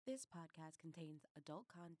This podcast contains adult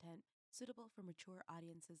content suitable for mature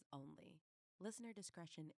audiences only. Listener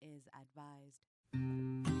discretion is advised.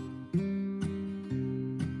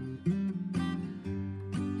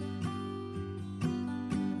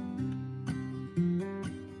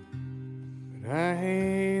 But I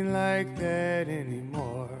ain't like that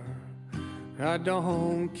anymore. I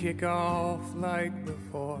don't kick off like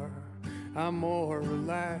before. I'm more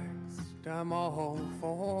relaxed. I'm all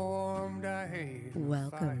formed. I hate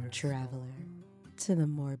Welcome, traveler, to the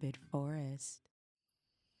morbid forest.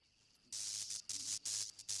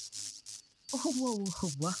 Whoa,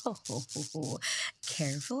 whoa.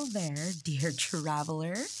 Careful there, dear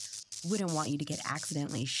traveler. Wouldn't want you to get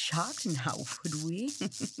accidentally shocked now, would we?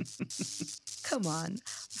 Come on,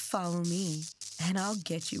 follow me, and I'll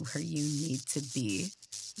get you where you need to be.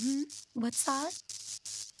 What's that?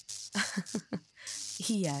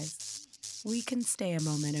 Yes, we can stay a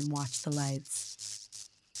moment and watch the lights.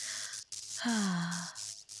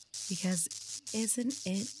 Because isn't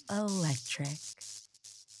it electric?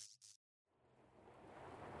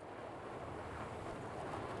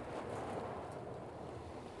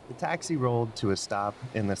 The taxi rolled to a stop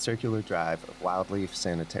in the circular drive of Wildleaf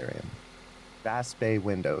Sanitarium. Vast bay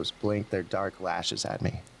windows blinked their dark lashes at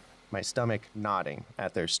me, my stomach nodding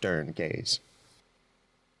at their stern gaze.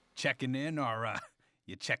 Checking in, or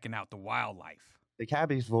you checking out the wildlife? The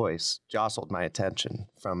cabbie's voice jostled my attention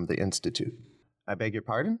from the Institute. I beg your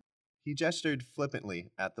pardon? He gestured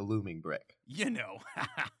flippantly at the looming brick. You know.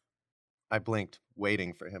 I blinked,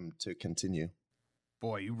 waiting for him to continue.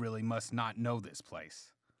 Boy, you really must not know this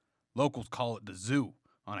place. Locals call it the zoo,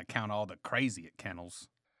 on account of all the crazy at kennels.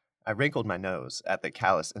 I wrinkled my nose at the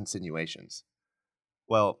callous insinuations.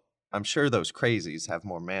 Well, I'm sure those crazies have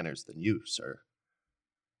more manners than you, sir.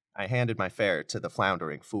 I handed my fare to the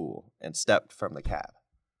floundering fool and stepped from the cab.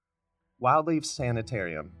 Wildleaf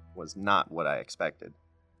Sanitarium was not what I expected.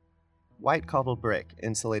 White cobbled brick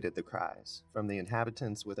insulated the cries from the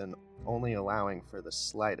inhabitants within, only allowing for the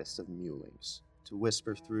slightest of mewlings to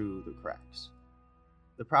whisper through the cracks.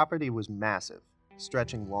 The property was massive,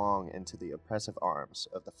 stretching long into the oppressive arms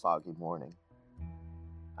of the foggy morning.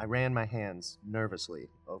 I ran my hands nervously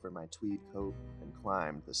over my tweed coat and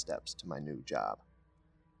climbed the steps to my new job.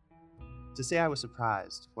 To say I was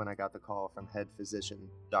surprised when I got the call from head physician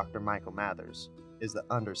Dr. Michael Mathers is the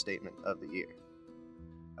understatement of the year.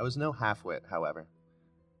 I was no half-wit, however.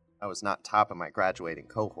 I was not top of my graduating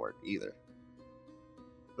cohort either.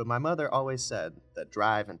 But my mother always said that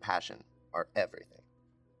drive and passion are everything.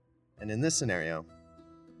 And in this scenario,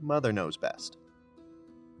 Mother knows best.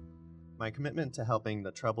 My commitment to helping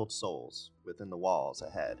the troubled souls within the walls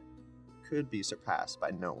ahead could be surpassed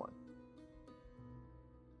by no one.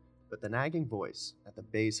 But the nagging voice at the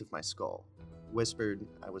base of my skull whispered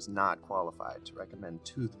I was not qualified to recommend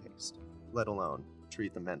toothpaste, let alone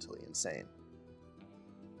treat the mentally insane.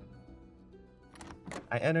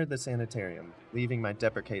 I entered the sanitarium, leaving my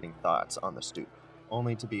deprecating thoughts on the stoop,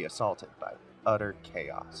 only to be assaulted by utter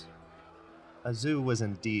chaos. A zoo was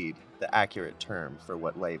indeed the accurate term for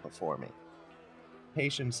what lay before me.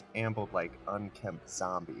 Patients ambled like unkempt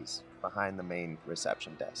zombies behind the main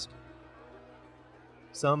reception desk.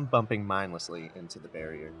 Some bumping mindlessly into the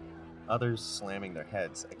barrier, others slamming their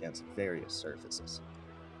heads against various surfaces.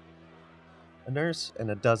 A nurse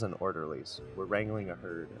and a dozen orderlies were wrangling a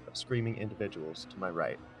herd of screaming individuals to my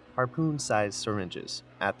right, harpoon-sized syringes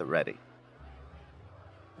at the ready.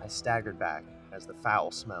 I staggered back as the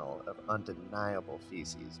foul smell of undeniable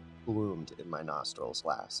feces bloomed in my nostrils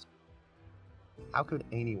last. How could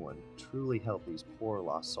anyone truly help these poor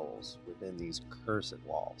lost souls within these cursed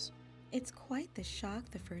walls? It's quite the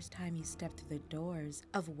shock the first time you step through the doors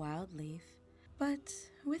of Wildleaf. But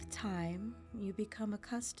with time, you become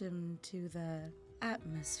accustomed to the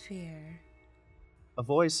atmosphere. A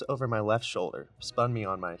voice over my left shoulder spun me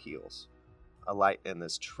on my heels, a light in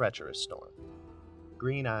this treacherous storm.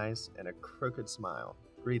 Green eyes and a crooked smile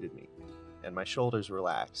greeted me, and my shoulders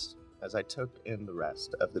relaxed as I took in the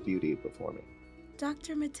rest of the beauty before me.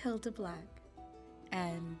 Dr. Matilda Black.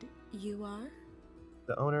 And you are?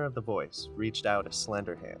 The owner of the voice reached out a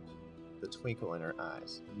slender hand, the twinkle in her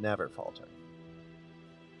eyes never faltering.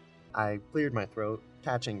 I cleared my throat,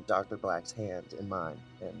 catching Dr. Black's hand in mine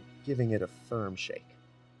and giving it a firm shake.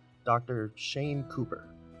 Dr. Shane Cooper.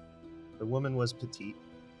 The woman was petite,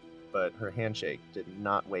 but her handshake did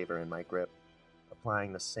not waver in my grip,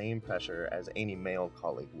 applying the same pressure as any male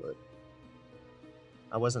colleague would.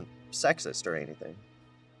 I wasn't sexist or anything.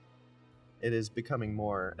 It is becoming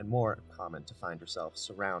more and more common to find yourself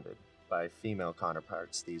surrounded by female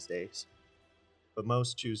counterparts these days, but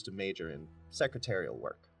most choose to major in secretarial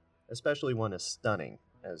work, especially one as stunning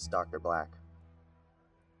as Dr. Black.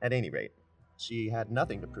 At any rate, she had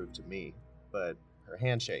nothing to prove to me, but her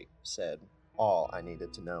handshake said all I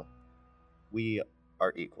needed to know. We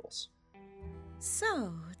are equals.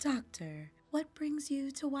 So, Doctor, what brings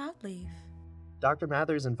you to Wildleaf? Dr.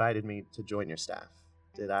 Mathers invited me to join your staff.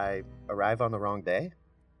 Did I arrive on the wrong day?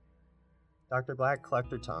 Dr. Black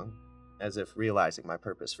clucked her tongue, as if realizing my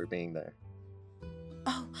purpose for being there.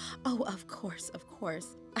 Oh, of course.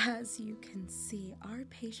 As you can see, our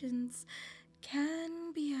patients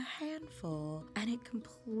can be a handful, and it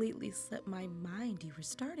completely slipped my mind you were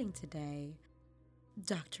starting today.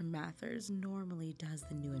 Dr. Mathers normally does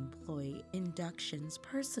the new employee inductions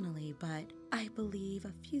personally, but I believe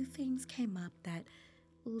a few things came up that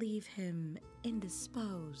leave him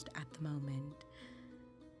indisposed at the moment.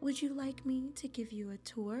 Would you like me to give you a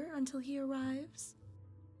tour until he arrives?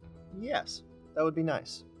 Yes, that would be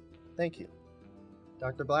nice. Thank you.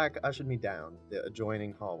 Dr. Black ushered me down the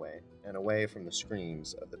adjoining hallway and away from the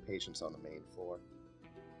screams of the patients on the main floor.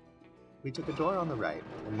 We took a door on the right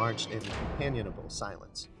and marched in companionable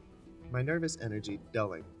silence, my nervous energy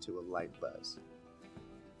dulling to a light buzz.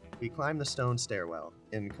 We climbed the stone stairwell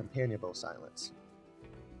in companionable silence,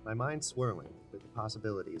 my mind swirling with the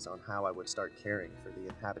possibilities on how I would start caring for the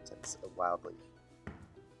inhabitants of Wildleaf.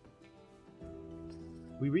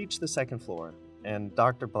 We reached the second floor, and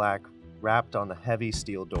Dr. Black rapped on the heavy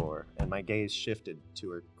steel door, and my gaze shifted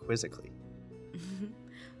to her quizzically.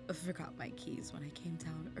 I forgot my keys when I came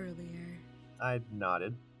down earlier. I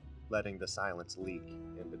nodded, letting the silence leak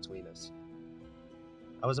in between us.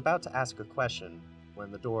 I was about to ask a question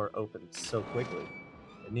when the door opened so quickly,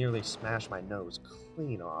 it nearly smashed my nose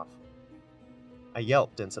clean off. I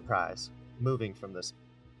yelped in surprise, moving from the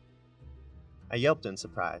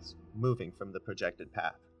projected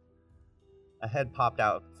path. A head popped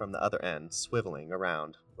out from the other end, swiveling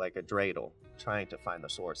around like a dreidel, trying to find the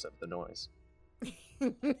source of the noise.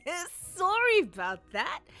 Sorry about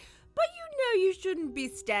that, but you know you shouldn't be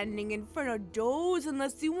standing in front of doors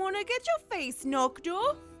unless you want to get your face knocked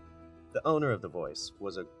off. The owner of the voice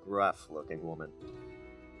was a gruff-looking woman.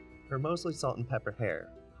 Her mostly salt and pepper hair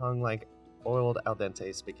hung like oiled al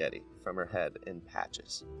dente spaghetti from her head in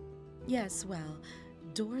patches. Yes, well,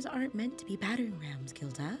 doors aren't meant to be battering rams,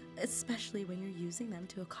 Gilda, especially when you're using them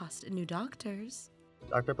to accost new doctors.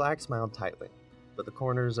 Dr. Black smiled tightly, but the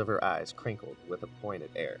corners of her eyes crinkled with a pointed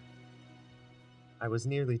air. I was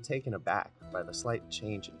nearly taken aback by the slight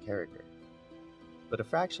change in character. But a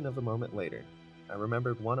fraction of a moment later, I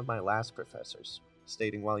remembered one of my last professors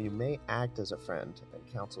stating while you may act as a friend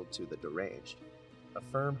and counsel to the deranged, a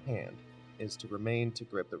firm hand is to remain to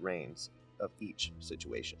grip the reins of each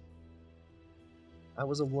situation. I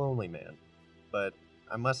was a lonely man, but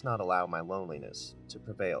I must not allow my loneliness to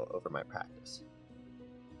prevail over my practice.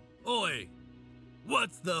 Oi!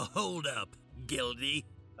 What's the holdup, Gildy?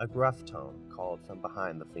 A gruff tone called from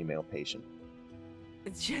behind the female patient.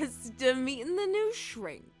 Just meeting the new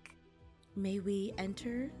shrink. May we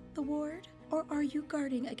enter the ward? Or are you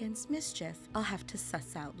guarding against mischief? I'll have to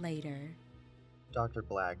suss out later. Dr.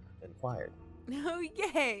 Black inquired. Oh,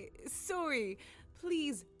 yeah. Sorry.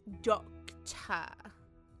 Please, doctor.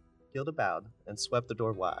 Gilda bowed and swept the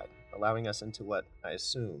door wide, allowing us into what I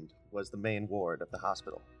assumed was the main ward of the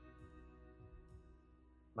hospital.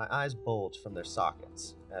 My eyes bulged from their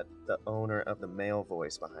sockets at the owner of the male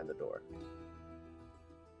voice behind the door.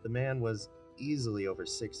 The man was easily over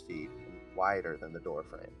 6 feet and wider than the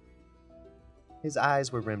doorframe. His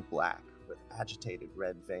eyes were rimmed black, with agitated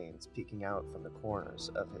red veins peeking out from the corners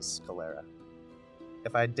of his sclera.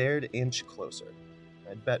 If I dared inch closer,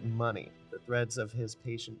 I'd bet money the threads of his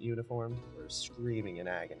patient uniform were screaming in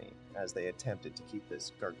agony as they attempted to keep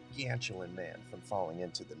this gargantuan man from falling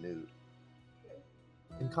into the nude.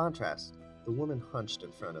 In contrast, the woman hunched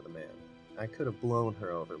in front of the man. I could have blown her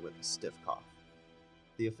over with a stiff cough.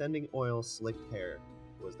 The offending oil-slicked hair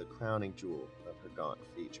was the crowning jewel of her gaunt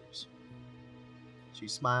features. She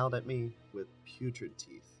smiled at me with putrid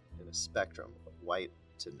teeth in a spectrum of white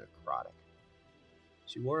to necrotic.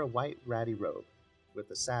 She wore a white ratty robe with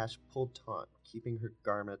the sash pulled taut, keeping her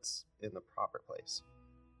garments in the proper place.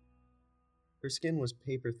 Her skin was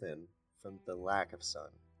paper-thin from the lack of sun,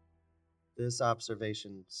 this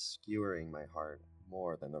observation skewering my heart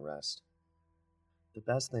more than the rest. The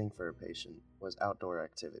best thing for a patient was outdoor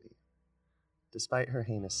activity. Despite her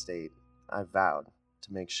heinous state, I vowed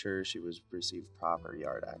to make sure she was received proper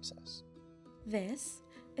yard access. This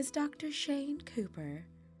is Dr. Shane Cooper.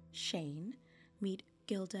 Shane, meet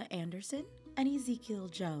Gilda Anderson and Ezekiel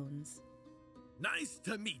Jones. Nice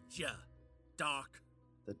to meet ya, Doc.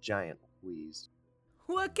 The giant wheezed.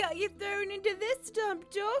 What got you thrown into this dump,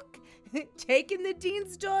 Duck? Taking the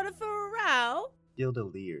dean's daughter for a row? Gilda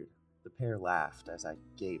leered. The pair laughed as I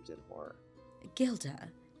gaped in horror. Gilda,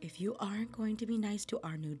 if you aren't going to be nice to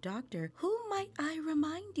our new doctor, who might I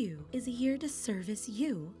remind you is here to service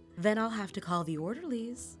you? Then I'll have to call the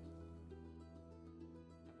orderlies.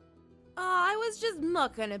 I was just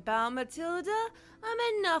mucking about, Matilda. I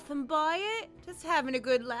meant nothing by it. Just having a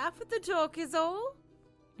good laugh with the talk is all.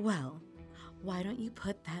 Well, why don't you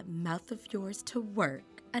put that mouth of yours to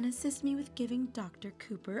work and assist me with giving Dr.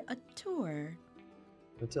 Cooper a tour?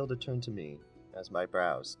 Matilda turned to me as my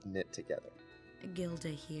brows knit together. Gilda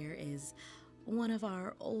here is one of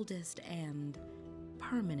our oldest and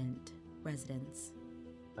permanent residents.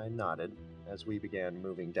 I nodded as we began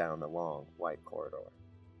moving down the long, white corridor.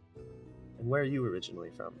 And where are you originally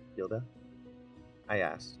from, Gilda? I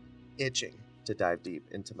asked, itching to dive deep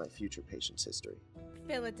into my future patient's history.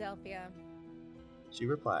 Philadelphia. She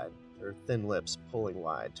replied, her thin lips pulling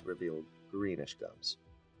wide to reveal greenish gums.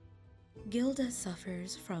 Gilda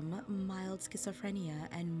suffers from mild schizophrenia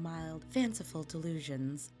and mild fanciful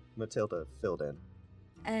delusions. Matilda filled in.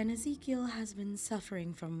 And Ezekiel has been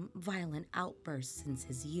suffering from violent outbursts since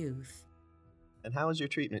his youth. And how is your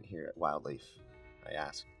treatment here at Wildleaf? I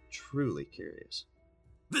asked, truly curious.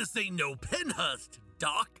 This ain't no Penhurst,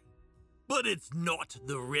 Doc. But it's not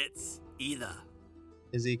the Ritz either.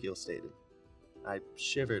 Ezekiel stated. I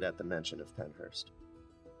shivered at the mention of Penhurst.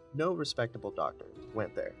 No respectable doctor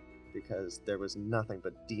went there because there was nothing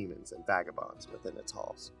but demons and vagabonds within its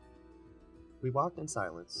halls. We walked in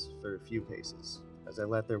silence for a few paces as I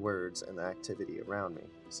let their words and the activity around me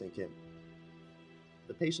sink in.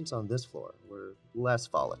 The patients on this floor were less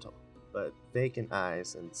volatile, but vacant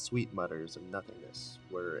eyes and sweet mutters of nothingness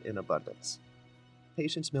were in abundance.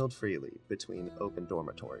 Patients milled freely between open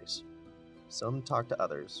dormitories. Some talked to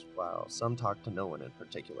others, while some talked to no one in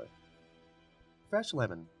particular. Fresh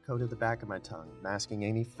lemon coated the back of my tongue, masking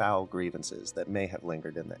any foul grievances that may have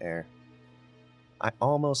lingered in the air. I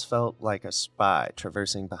almost felt like a spy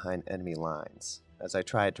traversing behind enemy lines as I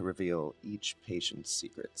tried to reveal each patient's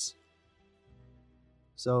secrets.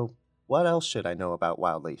 So, what else should I know about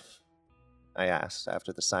Wildleaf? I asked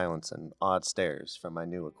after the silence and odd stares from my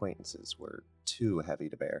new acquaintances were too heavy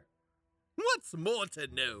to bear. What's more to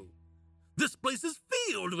know? This place is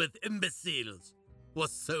filled with imbeciles, or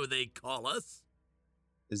so they call us.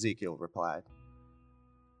 Ezekiel replied.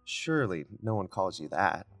 Surely no one calls you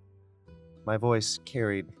that. My voice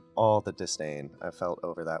carried all the disdain I felt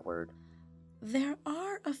over that word. There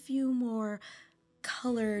are a few more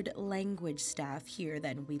colored language staff here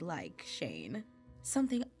than we like, Shane.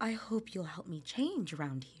 Something I hope you'll help me change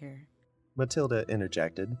around here. Matilda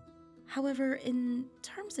interjected. However, in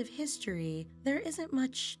terms of history, there isn't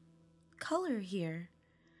much color here.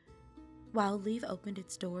 Wildleaf opened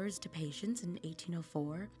its doors to patients in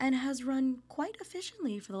 1804 and has run quite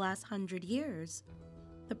efficiently for the last 100 years.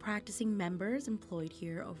 The practicing members employed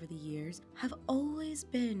here over the years have always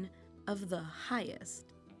been of the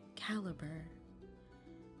highest caliber.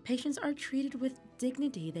 Patients are treated with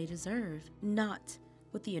dignity they deserve, not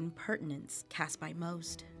with the impertinence cast by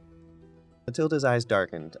most. Matilda's eyes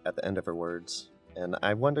darkened at the end of her words, and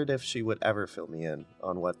I wondered if she would ever fill me in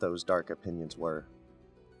on what those dark opinions were.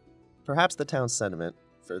 Perhaps the town's sentiment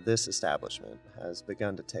for this establishment has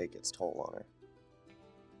begun to take its toll on her.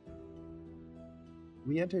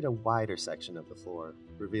 We entered a wider section of the floor,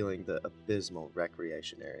 revealing the abysmal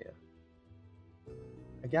recreation area.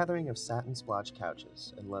 A gathering of satin-splotched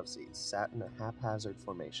couches and love seats sat in a haphazard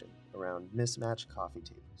formation around mismatched coffee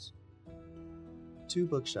tables. 2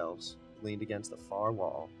 bookshelves leaned against the far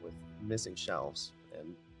wall with missing shelves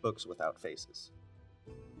and books without faces.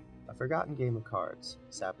 A forgotten game of cards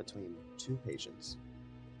sat between 2 patients,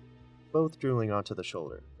 both drooling onto the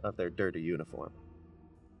shoulder of their dirty uniform.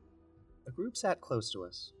 A group sat close to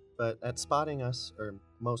us, but at spotting us, or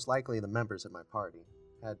most likely the members of my party,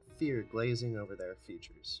 had fear glazing over their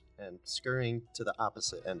features and scurrying to the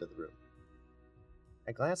opposite end of the room.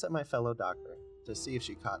 I glanced at my fellow doctor to see if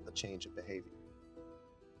she caught the change of behavior.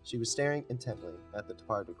 She was staring intently at the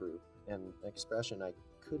departed group, an expression I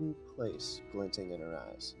couldn't place glinting in her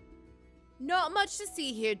eyes. Not much to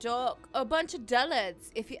see here, Doc. A bunch of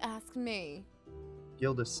dullards, if you ask me.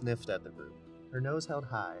 Gilda sniffed at the group, her nose held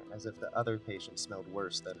high as if the other patients smelled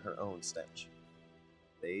worse than her own stench.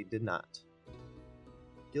 They did not.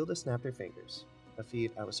 Gilda snapped her fingers, a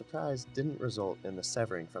feat I was surprised didn't result in the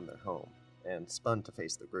severing from their home, and spun to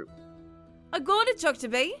face the group. I got it, Dr.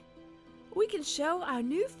 B. We can show our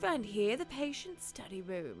new friend here the patient study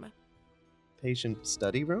room. Patient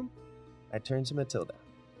study room? I turned to Matilda,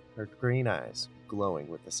 her green eyes glowing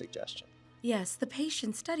with the suggestion. Yes, the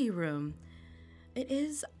patient study room. It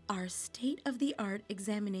is our state-of-the-art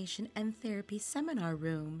examination and therapy seminar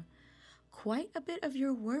room. Quite a bit of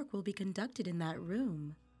your work will be conducted in that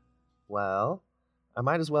room. Well, I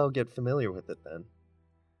might as well get familiar with it then.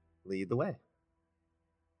 Lead the way.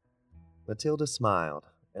 Matilda smiled,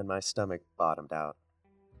 and my stomach bottomed out.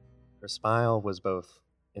 Her smile was both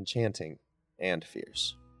enchanting and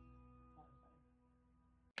fierce.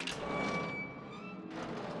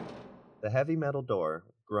 The heavy metal door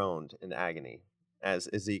groaned in agony as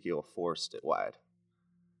Ezekiel forced it wide.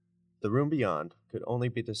 The room beyond could only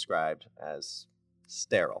be described as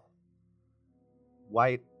sterile.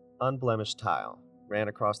 White, unblemished tile ran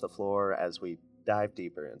across the floor as we dived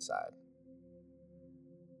deeper inside.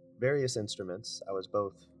 Various instruments I was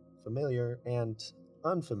both familiar and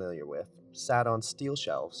unfamiliar with sat on steel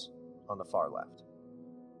shelves on the far left.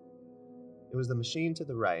 It was the machine to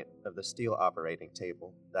the right of the steel operating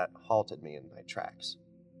table that halted me in my tracks.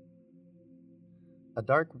 A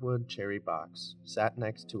dark wood cherry box sat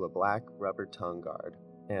next to a black rubber tongue guard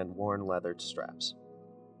and worn leathered straps.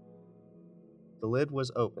 The lid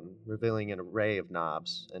was open, revealing an array of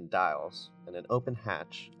knobs and dials and an open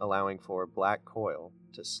hatch allowing for black coil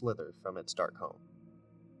to slither from its dark home.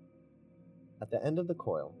 At the end of the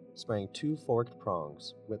coil sprang 2 forked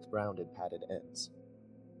prongs with rounded padded ends.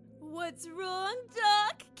 What's wrong,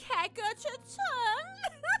 Doc? Cat got your tongue?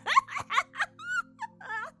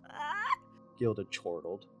 Gilda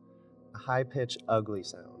chortled, a high-pitched, ugly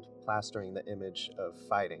sound plastering the image of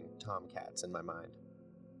fighting tomcats in my mind.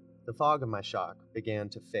 The fog of my shock began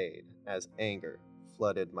to fade as anger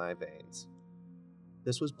flooded my veins.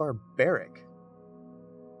 This was barbaric.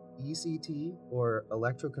 ECT, or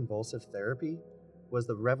electroconvulsive therapy, was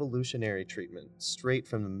the revolutionary treatment straight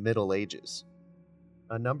from the Middle Ages.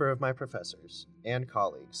 A number of my professors and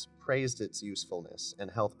colleagues praised its usefulness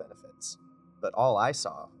and health benefits, but all I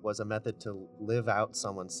saw was a method to live out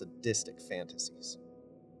someone's sadistic fantasies.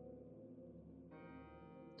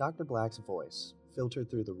 Dr. Black's voice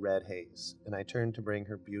filtered through the red haze, and I turned to bring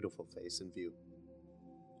her beautiful face in view.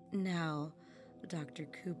 Now, Dr.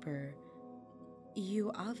 Cooper,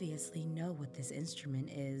 you obviously know what this instrument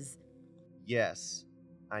is. Yes,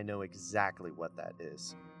 I know exactly what that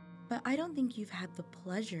is. But I don't think you've had the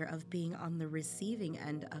pleasure of being on the receiving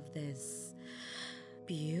end of this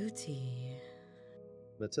beauty.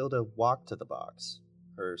 Matilda walked to the box,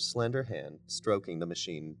 her slender hand stroking the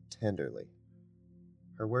machine tenderly.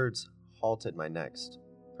 Her words halted my next,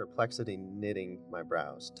 perplexity knitting my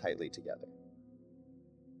brows tightly together.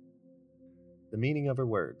 The meaning of her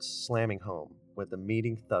words slamming home with the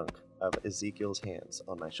meeting thunk of Ezekiel's hands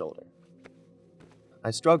on my shoulder.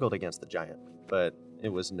 I struggled against the giant, but it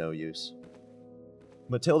was no use.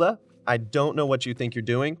 Matilda, I don't know what you think you're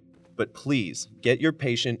doing, but please get your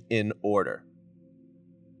patient in order.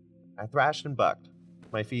 I thrashed and bucked,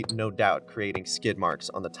 my feet no doubt creating skid marks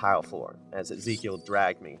on the tile floor as Ezekiel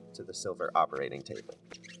dragged me to the silver operating table.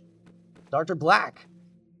 Dr. Black!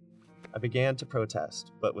 I began to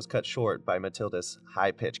protest, but was cut short by Matilda's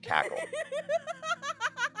high-pitched cackle.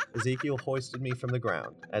 Ezekiel hoisted me from the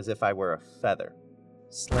ground as if I were a feather,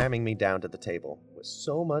 slamming me down to the table with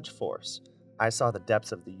so much force, I saw the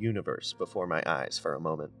depths of the universe before my eyes for a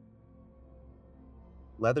moment.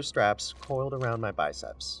 Leather straps coiled around my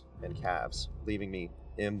biceps and calves, leaving me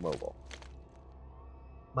immobile.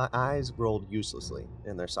 My eyes rolled uselessly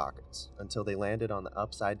in their sockets until they landed on the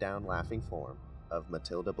upside-down laughing form of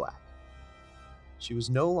Matilda Black. She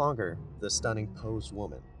was no longer the stunning posed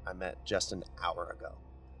woman I met just an hour ago.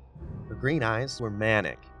 Her green eyes were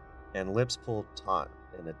manic and lips pulled taut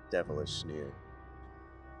in a devilish sneer.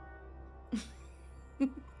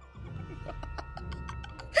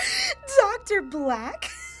 Dr.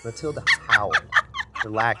 Black? Matilda howled, her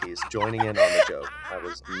lackeys joining in on the joke I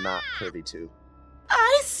was not privy to.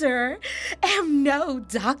 I, sir, am no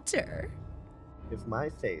doctor. If my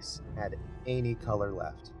face had any color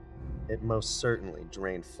left, it most certainly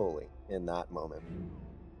drained fully in that moment.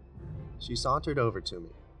 She sauntered over to me,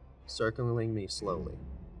 circling me slowly,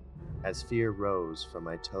 as fear rose from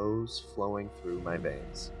my toes flowing through my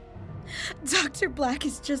veins. Dr. Black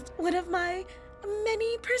is just one of my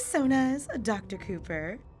many personas, Dr.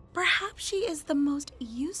 Cooper. Perhaps she is the most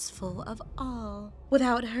useful of all.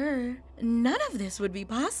 Without her, none of this would be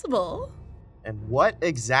possible. And what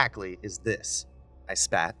exactly is this? I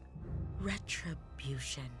spat.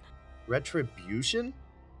 Retribution. Retribution?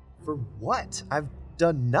 For what? I've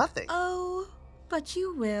done nothing. Oh, but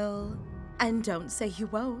you will. And don't say you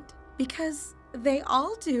won't, because they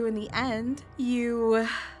all do in the end. You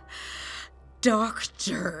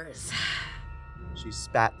doctors. She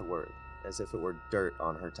spat the word, as if it were dirt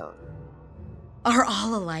on her tongue. Are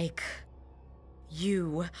all alike.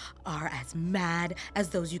 You are as mad as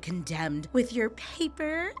those you condemned with your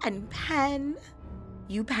paper and pen.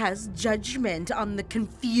 You pass judgment on the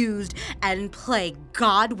confused and play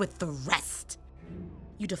God with the rest.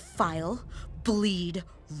 You defile, bleed,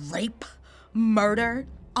 rape, murder,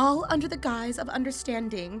 all under the guise of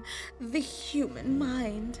understanding the human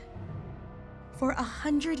mind. For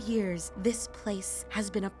 100 years, this place has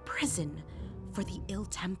been a prison for the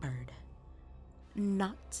ill-tempered.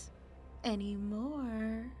 Not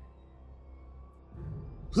anymore.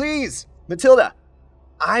 Please, Matilda!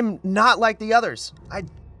 I'm not like the others. I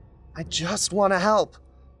just want to help.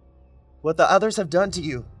 What the others have done to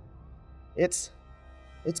you, it's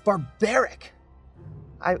barbaric.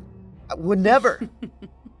 I would never.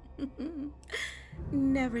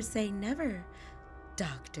 Never say never,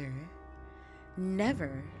 Doctor.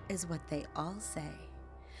 Never is what they all say.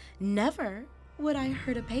 Never would I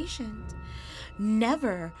hurt a patient.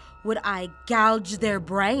 Never would I gouge their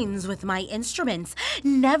brains with my instruments.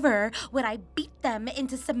 Never would I beat them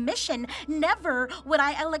into submission. Never would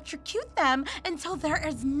I electrocute them until there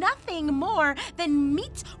is nothing more than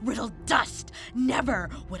meat-riddled dust. Never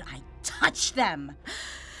would I touch them.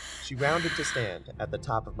 She rounded to stand at the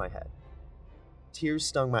top of my head. Tears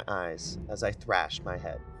stung my eyes as I thrashed my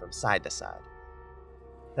head from side to side.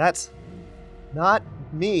 That's not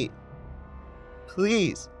me.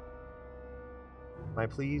 Please. My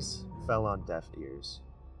pleas fell on deaf ears.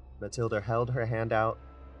 Matilda held her hand out,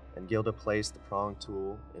 and Gilda placed the pronged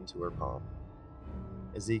tool into her palm.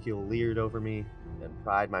 Ezekiel leered over me and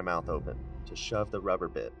pried my mouth open to shove the rubber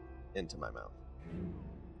bit into my mouth.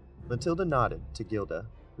 Matilda nodded to Gilda,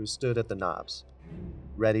 who stood at the knobs,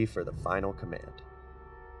 ready for the final command.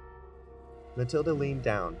 Matilda leaned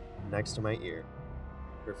down next to my ear,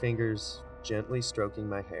 her fingers gently stroking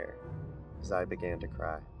my hair as I began to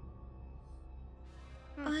cry.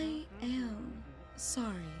 I am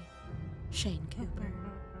sorry, Shane Cooper.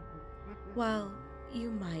 While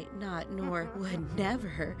you might not nor would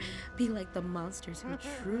never be like the monsters who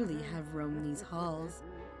truly have roamed these halls,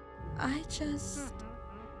 I just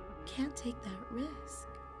can't take that risk.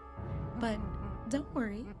 But don't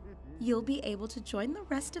worry, you'll be able to join the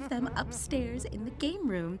rest of them upstairs in the game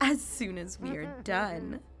room as soon as we are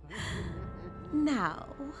done.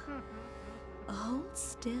 Now, hold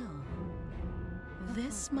still.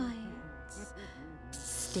 This might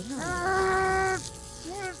sting a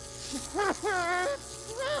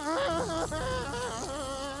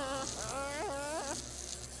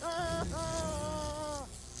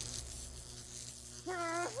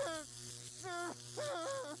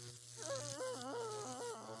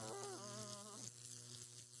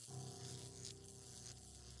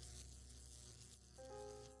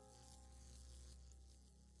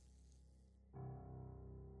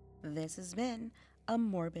This has been a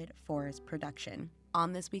Morbid Forest production.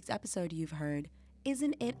 On this week's episode, you've heard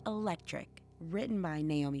Isn't It Electric? Written by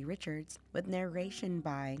Naomi Richards, with narration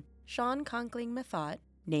by Sean Conkling Methot,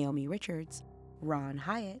 Naomi Richards, Ron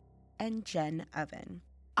Hyatt, and Jen Oven.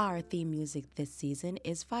 Our theme music this season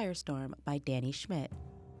is Firestorm by Danny Schmidt.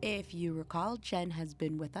 If you recall, Jen has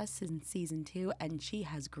been with us since season 2, and she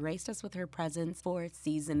has graced us with her presence for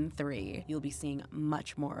season 3. You'll be seeing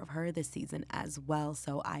much more of her this season as well,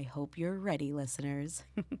 so I hope you're ready, listeners.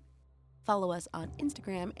 Follow us on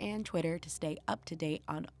Instagram and Twitter to stay up to date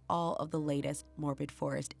on all of the latest Morbid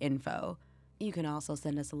Forest info. You can also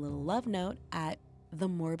send us a little love note at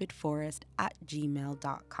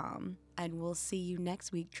themorbidforest@gmail.com. And we'll see you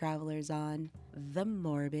next week, travelers, on The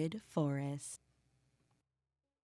Morbid Forest.